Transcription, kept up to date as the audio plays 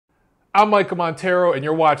I'm Michael Montero, and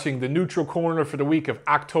you're watching the Neutral Corner for the week of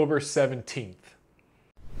October 17th.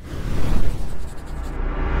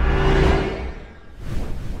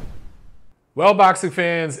 Well, boxing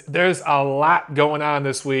fans, there's a lot going on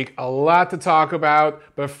this week, a lot to talk about,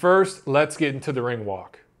 but first, let's get into the ring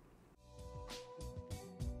walk.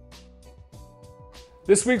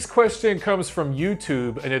 This week's question comes from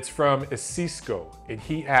YouTube, and it's from Isisco, and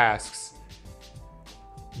he asks,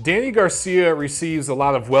 Danny Garcia receives a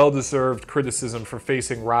lot of well-deserved criticism for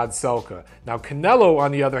facing Rod Selka. Now, Canelo,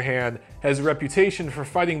 on the other hand, has a reputation for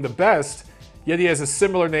fighting the best, yet he has a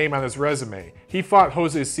similar name on his resume. He fought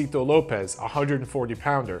Josecito Lopez, a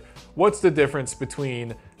 140-pounder. What's the difference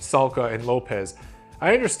between Selka and Lopez?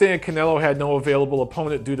 I understand Canelo had no available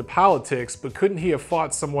opponent due to politics, but couldn't he have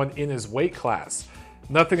fought someone in his weight class?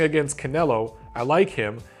 Nothing against Canelo, I like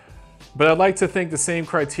him, but I'd like to think the same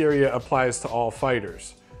criteria applies to all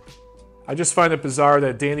fighters. I just find it bizarre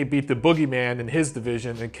that Danny beat the boogeyman in his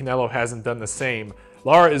division and Canelo hasn't done the same.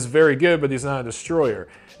 Lara is very good, but he's not a destroyer.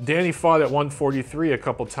 Danny fought at 143 a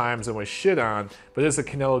couple times and was shit on, but isn't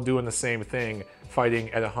Canelo doing the same thing, fighting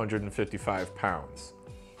at 155 pounds?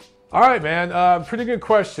 All right, man, pretty good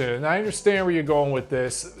question, and I understand where you're going with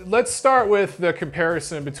this. Let's start with the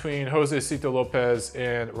comparison between Josecito Lopez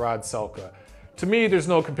and Rod Selka. To me, there's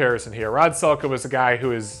no comparison here. Rod Selka was a guy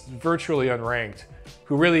who is virtually unranked,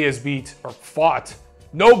 who really has beat or fought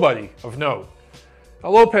nobody of note. Now,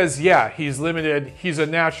 Lopez, yeah, he's limited. He's a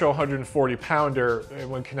natural 140-pounder. And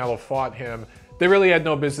when Canelo fought him, they really had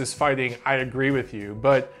no business fighting. I agree with you.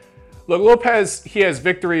 But look, Lopez, he has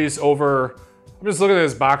victories over, I'm just looking at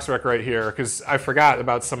his box rec right here because I forgot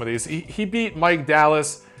about some of these. He beat Mike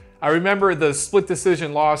Dallas. I remember the split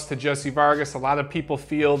decision loss to Jesse Vargas. A lot of people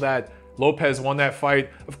feel that Lopez won that fight.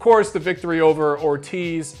 Of course, the victory over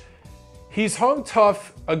Ortiz. He's hung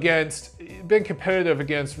tough against, been competitive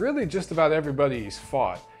against really just about everybody he's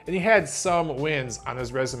fought. And he had some wins on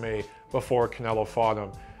his resume before Canelo fought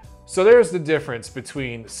him. So there's the difference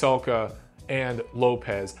between Selka and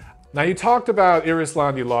Lopez. Now, you talked about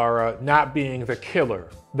Erislandy Lara not being the killer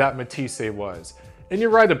that Matisse was. And you're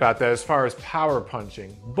right about that as far as power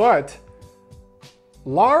punching. But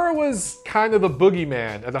Lara was kind of the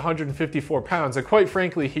boogeyman at 154 pounds, and quite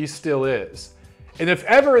frankly, he still is. And if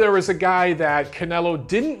ever there was a guy that Canelo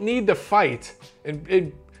didn't need to fight,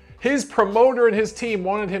 and his promoter and his team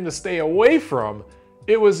wanted him to stay away from,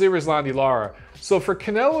 it was Erislandy Lara. So for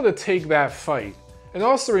Canelo to take that fight, and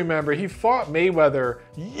also remember, he fought Mayweather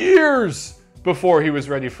years before he was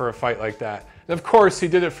ready for a fight like that. And of course, he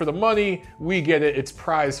did it for the money. We get it, it's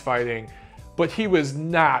prize fighting. But he was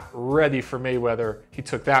not ready for Mayweather. He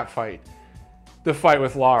took that fight. The fight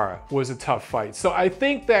with Lara was a tough fight. So I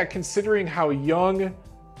think that considering how young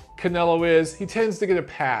Canelo is, he tends to get a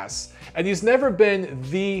pass. And he's never been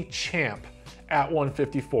the champ at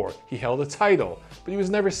 154. He held a title, but he was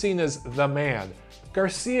never seen as the man.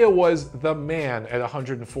 Garcia was the man at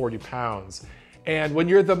 140 pounds. And when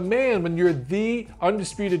you're the man, when you're the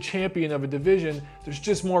undisputed champion of a division, there's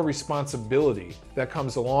just more responsibility that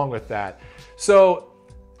comes along with that. So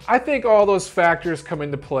I think all those factors come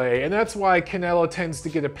into play, and that's why Canelo tends to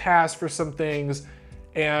get a pass for some things,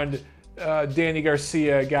 and Danny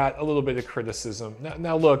Garcia got a little bit of criticism.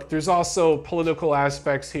 Now look, there's also political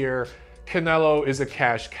aspects here. Canelo is a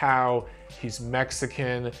cash cow. He's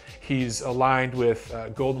Mexican. He's aligned with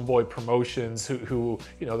Golden Boy Promotions, who,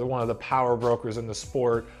 you know, they're one of the power brokers in the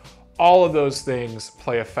sport. All of those things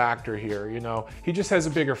play a factor here, you know. He just has a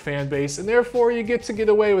bigger fan base, and therefore you get to get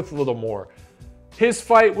away with a little more. His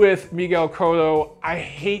fight with Miguel Cotto, I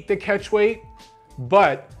hate the catch weight,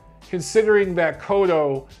 but considering that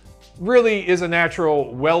Cotto really is a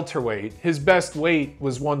natural welterweight, his best weight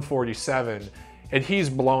was 147, and he's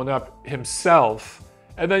blown up himself.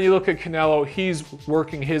 And then you look at Canelo, he's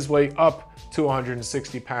working his way up to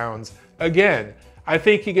 160 pounds. Again, I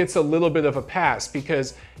think he gets a little bit of a pass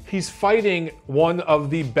because he's fighting one of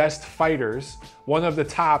the best fighters, one of the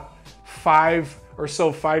top 5 or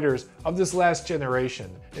so fighters of this last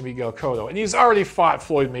generation in Miguel Cotto. And he's already fought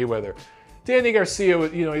Floyd Mayweather. Danny Garcia,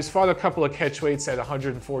 you know, he's fought a couple of catchweights at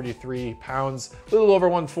 143 pounds, a little over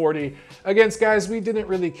 140, against guys we didn't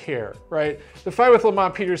really care, right? The fight with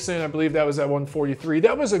Lamont Peterson, I believe that was at 143.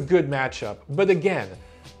 That was a good matchup. But again,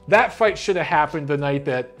 that fight should have happened the night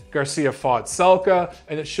that Garcia fought Selka,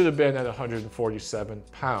 and it should have been at 147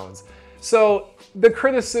 pounds. So the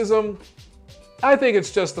criticism, I think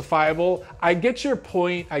it's justifiable. I get your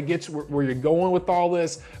point. I get where you're going with all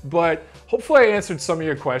this, but hopefully I answered some of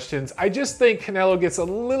your questions. I just think Canelo gets a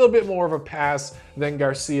little bit more of a pass than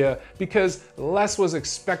Garcia because less was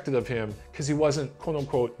expected of him because he wasn't, quote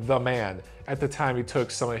unquote, the man at the time he took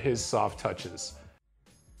some of his soft touches.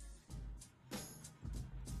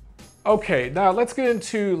 Okay, now let's get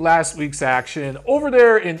into last week's action. Over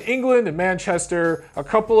there in England and Manchester, a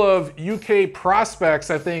couple of UK prospects,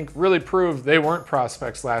 I think, really proved they weren't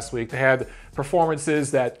prospects last week. They had performances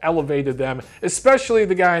that elevated them, especially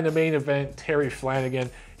the guy in the main event, Terry Flanagan.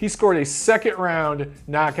 He scored a second-round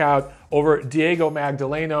knockout over Diego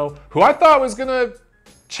Magdaleno, who I thought was going to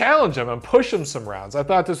challenge him and push him some rounds. I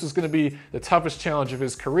thought this was going to be the toughest challenge of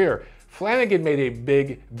his career. Flanagan made a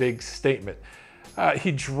big, big statement.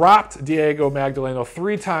 He dropped Diego Magdaleno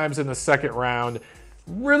 3 times in the second round,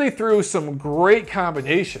 really threw some great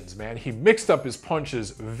combinations, man. He mixed up his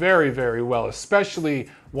punches very, very well, especially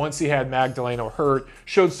once he had Magdaleno hurt,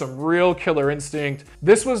 showed some real killer instinct.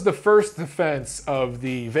 This was the first defense of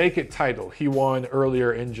the vacant title he won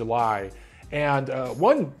earlier in July. And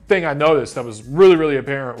one thing I noticed that was really, really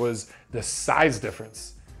apparent was the size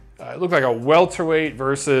difference. It looked like a welterweight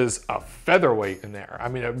versus a featherweight in there. I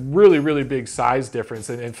mean, a really, really big size difference.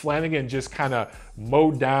 And Flanagan just kind of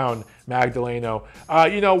mowed down Magdaleno.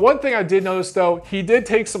 You know, one thing I did notice, though, he did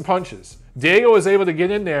take some punches. Diego was able to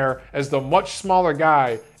get in there as the much smaller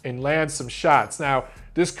guy and land some shots. Now,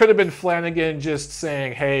 this could have been Flanagan just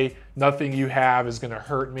saying, hey, nothing you have is going to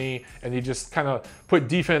hurt me. And he just kind of put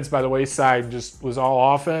defense by the wayside and just was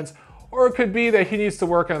all offense. Or it could be that he needs to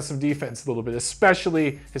work on some defense a little bit,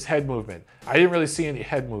 especially his head movement. I didn't really see any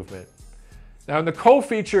head movement. Now in the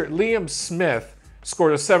co-feature, Liam Smith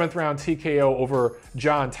scored a 7th round TKO over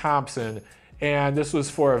John Thompson, and this was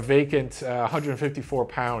for a vacant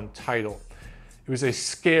 154-pound title. It was a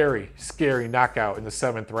scary, scary knockout in the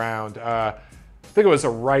 7th round. I think it was a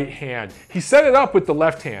right hand. He set it up with the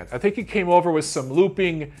left hand. I think he came over with some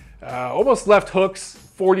looping, almost left hooks,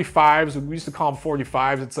 45s. We used to call them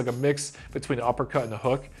 45s. It's like a mix between an uppercut and a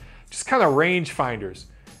hook. Just kind of range finders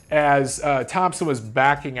as Thompson was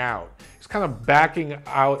backing out. He's kind of backing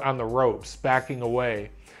out on the ropes, backing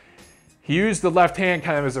away. He used the left hand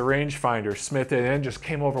kind of as a range finder, Smith did, and then just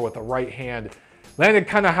came over with the right hand. Landed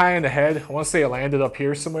kind of high in the head. I want to say it landed up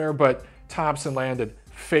here somewhere, but Thompson landed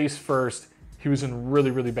face first. He was in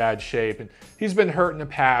really, really bad shape, and he's been hurt in the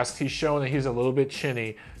past. He's shown that he's a little bit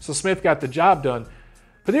chinny, so Smith got the job done.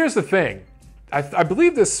 But here's the thing. I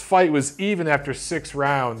believe this fight was even after 6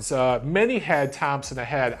 rounds. Many had Thompson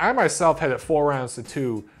ahead. I myself had it 4 rounds to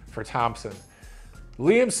 2 for Thompson.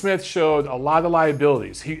 Liam Smith showed a lot of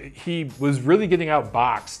liabilities. He was really getting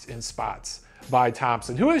outboxed in spots by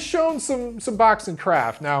Thompson, who has shown some boxing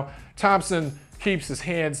craft. Now, Thompson keeps his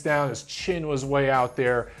hands down. His chin was way out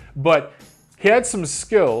there. But he had some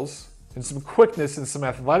skills and some quickness and some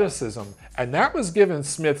athleticism, and that was giving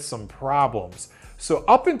Smith some problems. So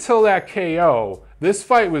up until that KO, this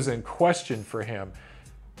fight was in question for him.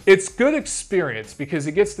 It's good experience because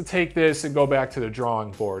he gets to take this and go back to the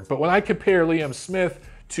drawing board. But when I compare Liam Smith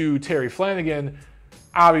to Terry Flanagan,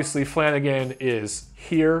 obviously Flanagan is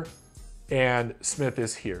here and Smith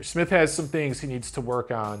is here. Smith has some things he needs to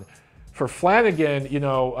work on. For Flanagan, you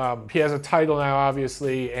know, he has a title now,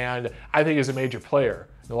 obviously, and I think he's a major player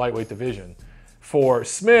in the lightweight division. For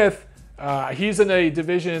Smith, he's in a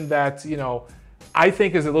division that, you know, I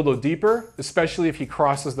think is a little deeper, especially if he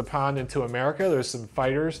crosses the pond into America. There's some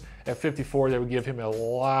fighters at 54 that would give him a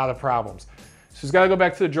lot of problems. So he's got to go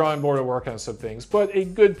back to the drawing board and work on some things, but a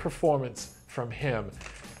good performance from him.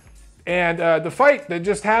 And the fight that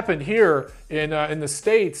just happened here in the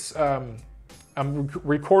States, I'm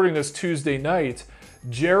recording this Tuesday night,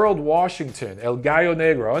 Gerald Washington, El Gallo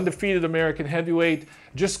Negro, undefeated American heavyweight,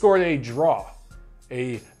 just scored a draw.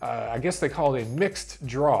 I guess they call it a mixed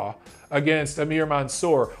draw against Amir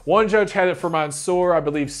Mansour. One judge had it for Mansour, I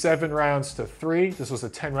believe 7 rounds to 3. This was a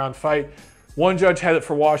 10-round fight. One judge had it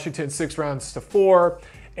for Washington 6 rounds to 4.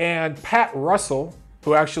 And Pat Russell,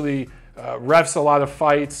 who actually refs a lot of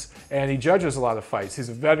fights and he judges a lot of fights. He's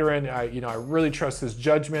a veteran. I really trust his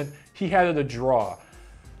judgment. He had it a draw.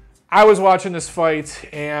 I was watching this fight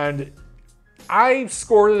and I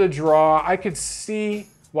scored it a draw. I could see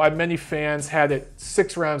why many fans had it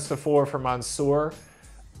 6 rounds to 4 for Mansour.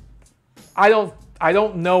 I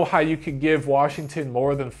don't know how you could give Washington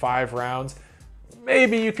more than 5 rounds.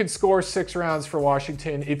 Maybe you could score 6 rounds for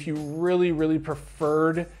Washington if you really, really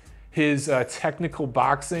preferred his technical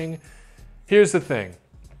boxing. Here's the thing.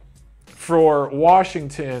 For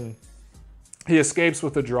Washington, he escapes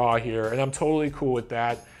with a draw here, and I'm totally cool with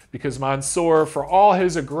that because Mansour, for all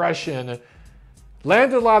his aggression,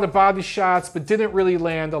 Landed a lot of body shots, but didn't really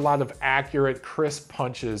land a lot of accurate, crisp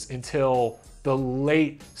punches until the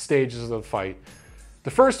late stages of the fight.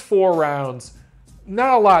 The first 4 rounds,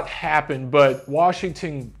 not a lot happened, but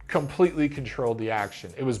Washington completely controlled the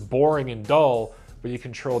action. It was boring and dull, but he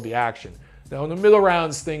controlled the action. Now in the middle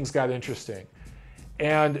rounds, things got interesting.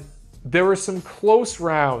 And there were some close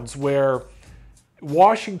rounds where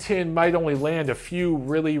Washington might only land a few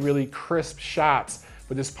really, really crisp shots,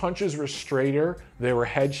 but his punches were straighter. They were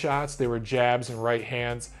head shots, they were jabs and right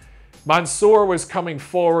hands. Mansour was coming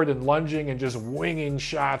forward and lunging and just winging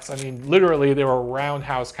shots. I mean, literally, they were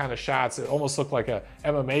roundhouse kind of shots. It almost looked like a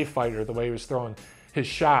MMA fighter, the way he was throwing his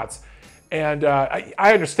shots. And I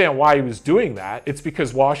understand why he was doing that. It's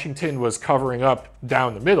because Washington was covering up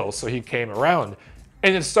down the middle, so he came around.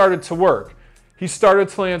 And it started to work. He started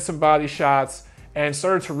to land some body shots and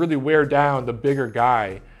started to really wear down the bigger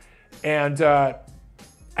guy. And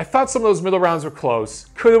I thought some of those middle rounds were close.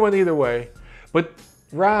 Could have went either way. But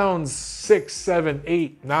rounds 6, 7,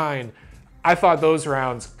 8, 9, I thought those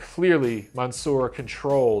rounds clearly Mansour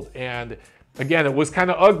controlled. And again, it was kind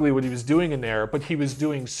of ugly what he was doing in there, but he was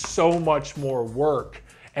doing so much more work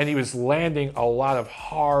and he was landing a lot of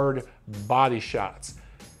hard body shots.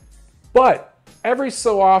 But every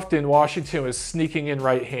so often, Washington was sneaking in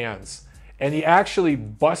right hands, and he actually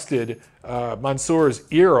busted Mansour's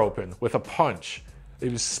ear open with a punch.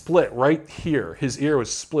 It was split right here. His ear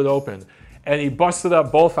was split open. And he busted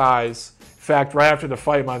up both eyes. In fact, right after the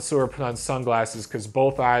fight, Mansour put on sunglasses because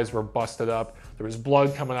both eyes were busted up. There was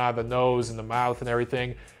blood coming out of the nose and the mouth and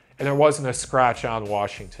everything. And there wasn't a scratch on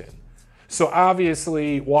Washington. So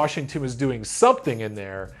obviously, Washington was doing something in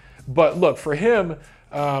there. But look, for him,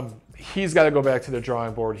 he's got to go back to the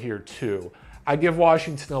drawing board here too. I give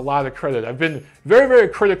Washington a lot of credit. I've been very, very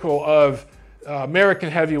critical of American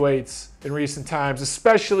heavyweights in recent times,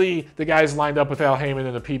 especially the guys lined up with Al Heyman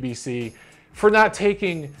in the PBC, for not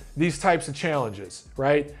taking these types of challenges,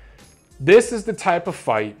 right? This is the type of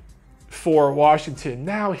fight for Washington.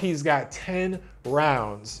 Now he's got 10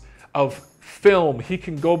 rounds of film he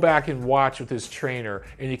can go back and watch with his trainer,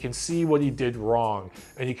 and he can see what he did wrong,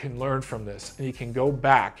 and he can learn from this, and he can go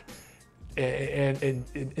back and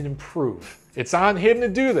improve. It's on him to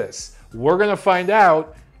do this. We're going to find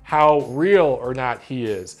out how real or not he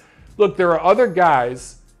is. Look, there are other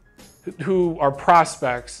guys who are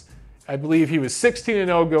prospects. I believe he was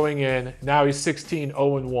 16-0 going in. Now he's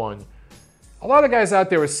 16-0-1. A lot of guys out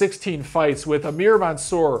there with 16 fights with Amir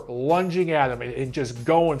Mansour lunging at him and just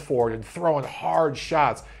going for it and throwing hard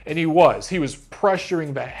shots. And he was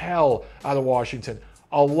pressuring the hell out of Washington.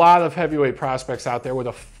 A lot of heavyweight prospects out there would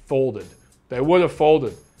have folded. They would have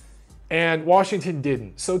folded. And Washington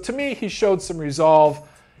didn't. So to me, he showed some resolve.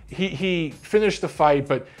 He finished the fight,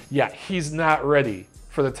 but yeah, he's not ready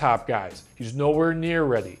for the top guys. He's nowhere near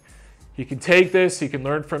ready. He can take this, he can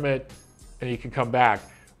learn from it, and he can come back.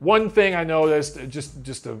 One thing I noticed,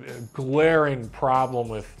 just a glaring problem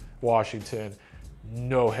with Washington,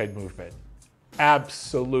 no head movement.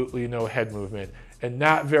 Absolutely no head movement, and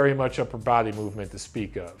not very much upper body movement to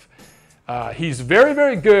speak of. He's very,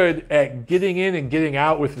 very good at getting in and getting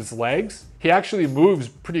out with his legs. He actually moves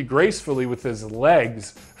pretty gracefully with his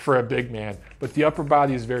legs for a big man, but the upper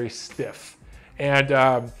body is very stiff.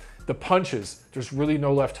 And the punches, there's really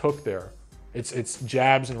no left hook there. It's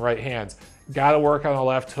jabs and right hands. Got to work on the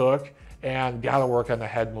left hook and got to work on the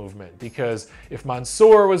head movement, because if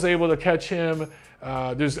Mansour was able to catch him,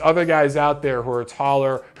 there's other guys out there who are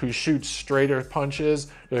taller, who shoot straighter punches.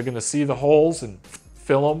 They're going to see the holes and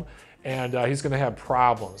fill them, and he's going to have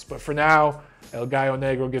problems. But for now, El Gallo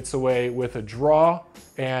Negro gets away with a draw,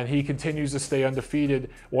 and he continues to stay undefeated,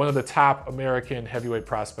 one of the top American heavyweight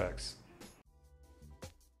prospects.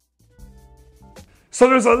 So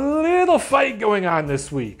there's a little fight going on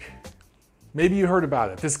this week. Maybe you heard about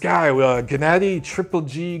it. This guy, Gennady Triple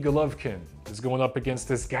G Golovkin, is going up against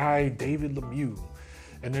this guy, David Lemieux.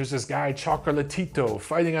 And there's this guy, Chocolatito,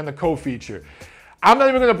 fighting on the co-feature. I'm not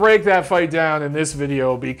even going to break that fight down in this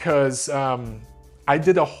video because I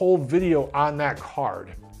did a whole video on that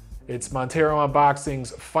card. It's Montero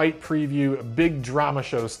Unboxing's fight preview, big drama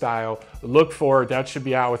show style. Look for it. That should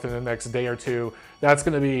be out within the next day or two. That's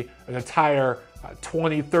going to be an entire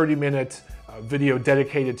 20, 30-minute video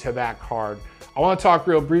dedicated to that card. I want to talk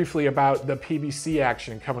real briefly about the PBC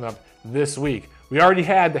action coming up this week. We already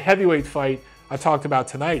had the heavyweight fight I talked about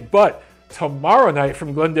tonight, but tomorrow night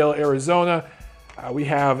from Glendale, Arizona, we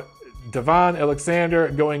have Devon Alexander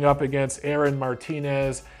going up against Aaron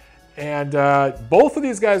Martinez. And both of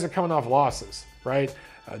these guys are coming off losses, right?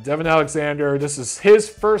 Devon Alexander, this is his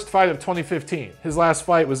first fight of 2015. His last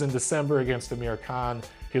fight was in December against Amir Khan.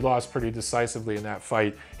 he lost pretty decisively in that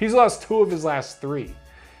fight. He's lost 2 of his last 3.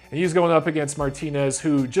 And he's going up against Martinez,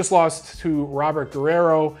 who just lost to Robert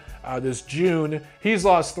Guerrero this June. He's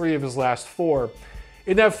lost 3 of his last 4.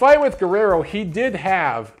 In that fight with Guerrero, he did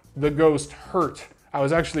have the Ghost hurt. I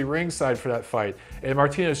was actually ringside for that fight, and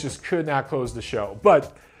Martinez just could not close the show.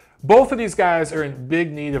 But both of these guys are in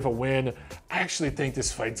big need of a win. I actually think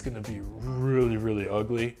this fight's going to be really, really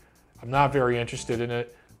ugly. I'm not very interested in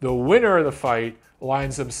it. The winner of the fight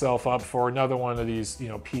lines himself up for another one of these,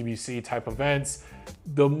 PBC type events.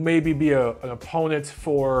 There'll maybe be an opponent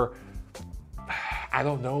for, I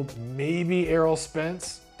don't know, maybe Errol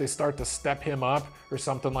Spence. They start to step him up or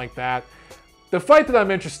something like that. The fight that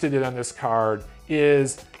I'm interested in on this card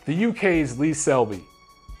is the UK's Lee Selby,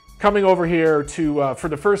 coming over here to for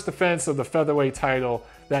the first defense of the featherweight title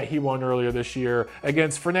that he won earlier this year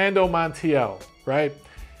against Fernando Montiel, right?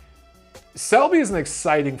 Selby is an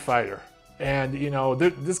exciting fighter. And,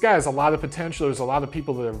 this guy has a lot of potential. There's a lot of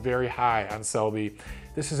people that are very high on Selby.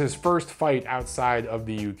 This is his first fight outside of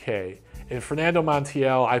the UK. And Fernando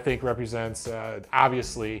Montiel, I think, represents,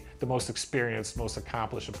 obviously, the most experienced, most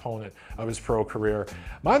accomplished opponent of his pro career.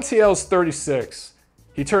 Montiel's 36.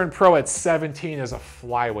 He turned pro at 17 as a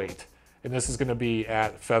flyweight. And this is going to be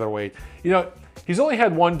at featherweight. He's only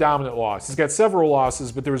had 1 dominant loss. He's got several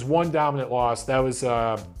losses, but there was 1 dominant loss. That was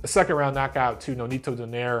a second-round knockout to Nonito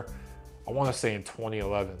Donaire, I want to say in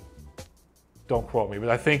 2011. Don't quote me, but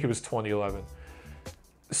I think it was 2011.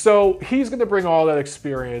 So he's going to bring all that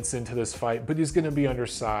experience into this fight, but he's going to be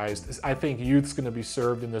undersized. I think youth's going to be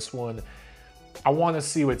served in this one. I want to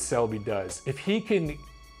see what Selby does. If he can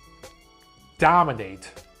dominate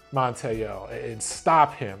Montiel and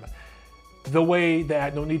stop him the way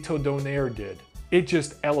that Nonito Donaire did, it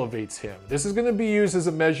just elevates him. This is going to be used as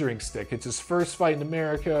a measuring stick. It's his first fight in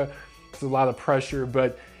America. There's a lot of pressure,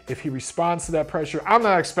 but if he responds to that pressure, I'm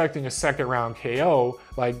not expecting a second-round KO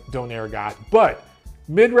like Donaire got, but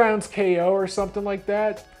mid-rounds KO or something like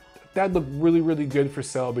that, that'd look really, really good for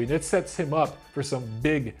Selby, and it sets him up for some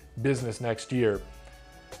big business next year.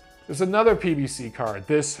 There's another PBC card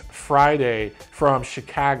this Friday from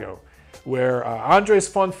Chicago, where Andres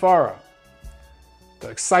Fonfara, the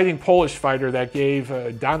exciting Polish fighter that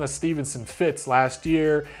gave Donna Stevenson fits last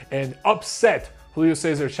year and upset Julio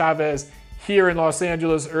Cesar Chavez here in Los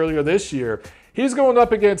Angeles earlier this year. He's going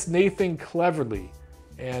up against Nathan Cleverly.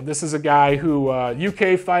 And this is a guy who,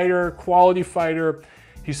 UK fighter, quality fighter.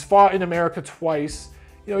 He's fought in America twice.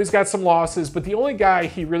 He's got some losses, but the only guy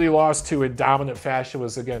he really lost to in dominant fashion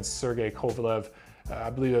was against Sergey Kovalev. I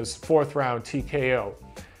believe it was 4th round TKO.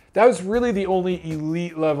 That was really the only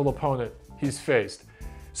elite level opponent he's faced.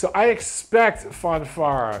 So I expect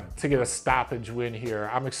Fonfara to get a stoppage win here.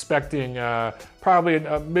 I'm expecting probably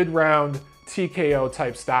a mid-round TKO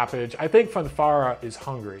type stoppage. I think Fonfara is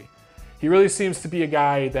hungry. He really seems to be a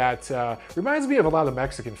guy that reminds me of a lot of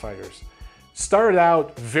Mexican fighters. Started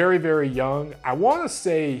out very, very young. I want to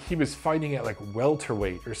say he was fighting at like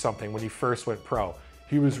welterweight or something when he first went pro.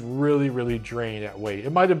 He was really, really drained at weight.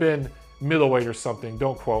 It might have been middleweight or something,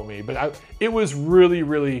 don't quote me, but it was really,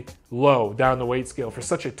 really low down the weight scale for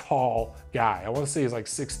such a tall guy. I want to say he's like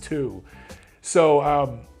 6'2".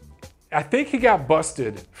 So I think he got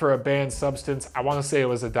busted for a banned substance. I want to say it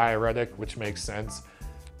was a diuretic, which makes sense.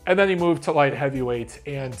 And then he moved to light heavyweight,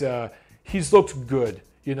 and he's looked good.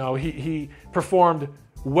 He performed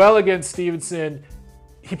well against Stevenson.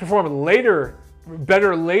 He performed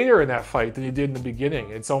better later in that fight than he did in the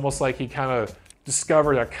beginning. It's almost like he kind of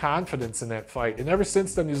discovered a confidence in that fight. And ever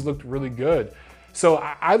since then, he's looked really good. So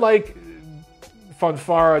I like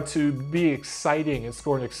Fonfara to be exciting and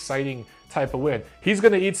score an exciting type of win. He's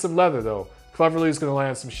going to eat some leather, though. Cleverly's going to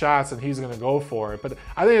land some shots, and he's going to go for it. But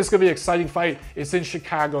I think it's going to be an exciting fight. It's in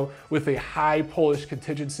Chicago with a high Polish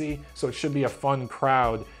contingency, so it should be a fun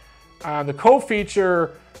crowd. The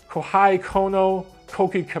co-feature, Kohai Kono,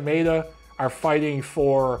 Koki Kameda are fighting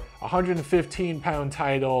for a 115-pound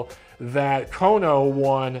title that Kono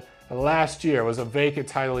won last year. It was a vacant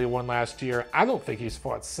title he won last year. I don't think he's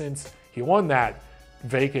fought since he won that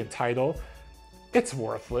vacant title. It's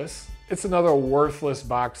worthless. It's another worthless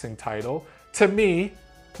boxing title. To me,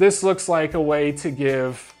 this looks like a way to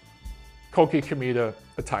give Koki Kameda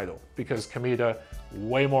a title because Kameda,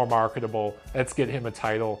 way more marketable. Let's get him a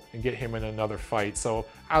title and get him in another fight. So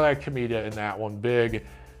I like Kameda in that one big.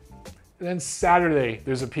 And then Saturday,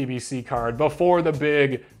 there's a PBC card before the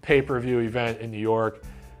big pay-per-view event in New York.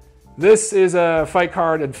 This is a fight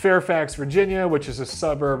card in Fairfax, Virginia, which is a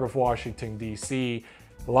suburb of Washington, D.C.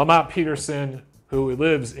 Lamont Peterson, who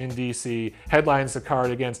lives in D.C., headlines the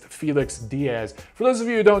card against Felix Diaz. For those of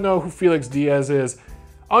you who don't know who Felix Diaz is,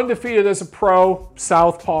 undefeated as a pro,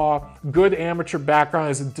 southpaw, good amateur background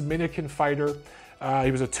as a Dominican fighter.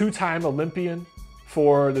 He was a two-time Olympian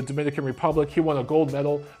for the Dominican Republic. He won a gold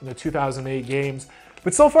medal in the 2008 games.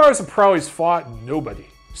 But so far as a pro, he's fought nobody.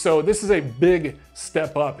 So this is a big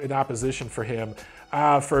step up in opposition for him.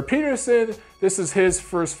 For Peterson, this is his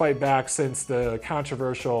first fight back since the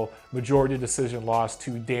controversial majority decision loss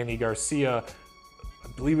to Danny Garcia. I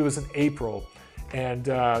believe it was in April. And,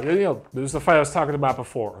 there's the fight I was talking about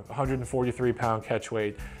before, 143-pound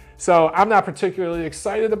catchweight. So I'm not particularly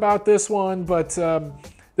excited about this one, but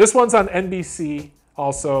this one's on NBC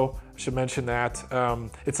also. I should mention that.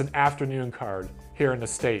 It's an afternoon card here in the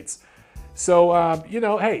States. So,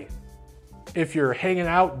 hey, if you're hanging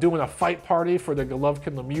out doing a fight party for the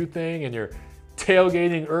Golovkin-Lemieux thing and you're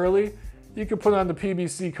tailgating early, you can put on the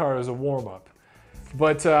PBC card as a warm-up.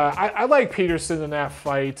 But I like Peterson in that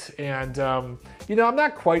fight, and I'm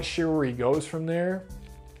not quite sure where he goes from there.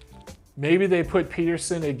 Maybe they put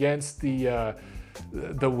Peterson against the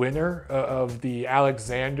winner of the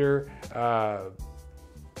Alexander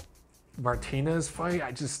Martinez fight.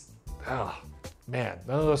 Man,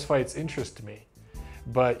 none of those fights interest me.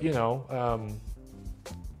 But, them's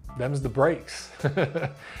the breaks.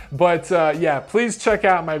 But, yeah, please check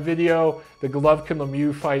out my video, the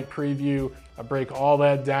Golovkin-Lemieux fight preview. I break all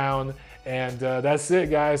that down. And that's it,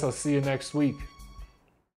 guys. I'll see you next week.